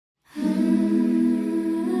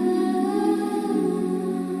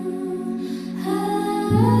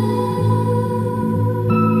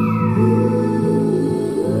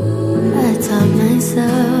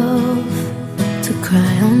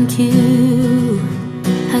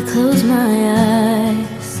close my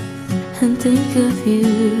eyes and think of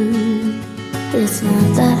you, it's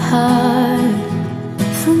not that hard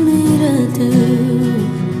for me to do,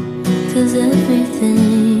 'cause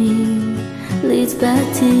everything leads back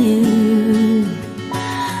to you.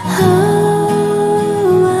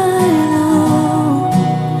 Oh, I know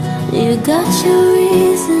you got your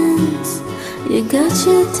reasons, you got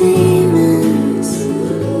your demons,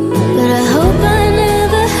 but I hope I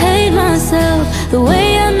never hate myself the way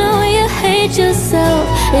I know you hate yourself.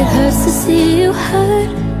 It hurts to see you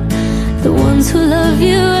hurt the ones who love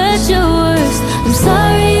you at your worst. I'm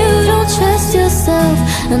sorry you don't trust yourself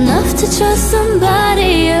enough to trust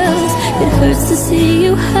somebody else. It hurts to see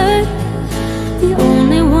you hurt the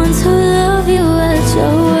only ones who love you at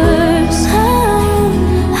your worst.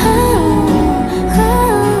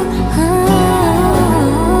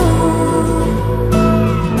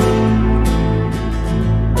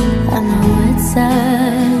 I know it's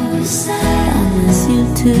sad, I miss you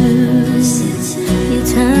too. You're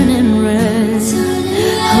turning red.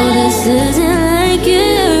 Oh, this isn't like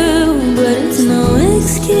you, but it's no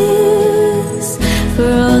excuse for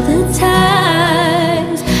all the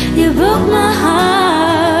times you broke my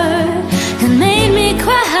heart and made me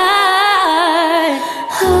cry.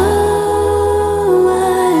 Oh,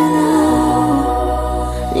 I know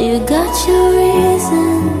you got your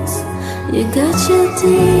reasons, you got your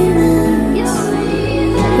demons,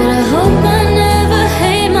 but I hope I never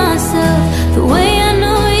hate myself the way I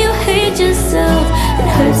know you hate yourself. It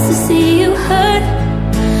hurts to see you hurt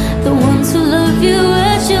the ones who love you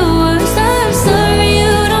at your worst. I'm sorry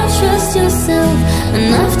you don't trust yourself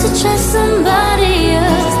enough to trust somebody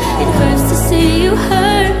else. It hurts to see you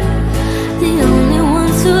hurt the only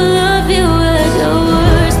ones who love you at your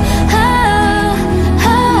worst.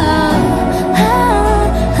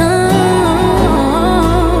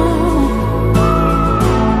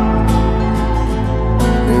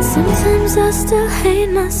 And sometimes I still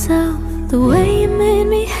hate myself the way you made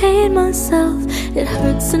me hate myself. It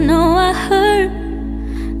hurts to know I hurt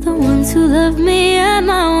the ones who love me at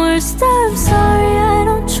my worst. I'm sorry I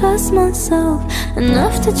don't trust myself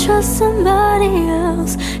enough to trust somebody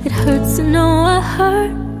else. It hurts to know I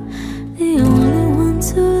hurt the only ones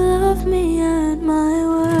who love me at my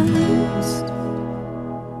worst.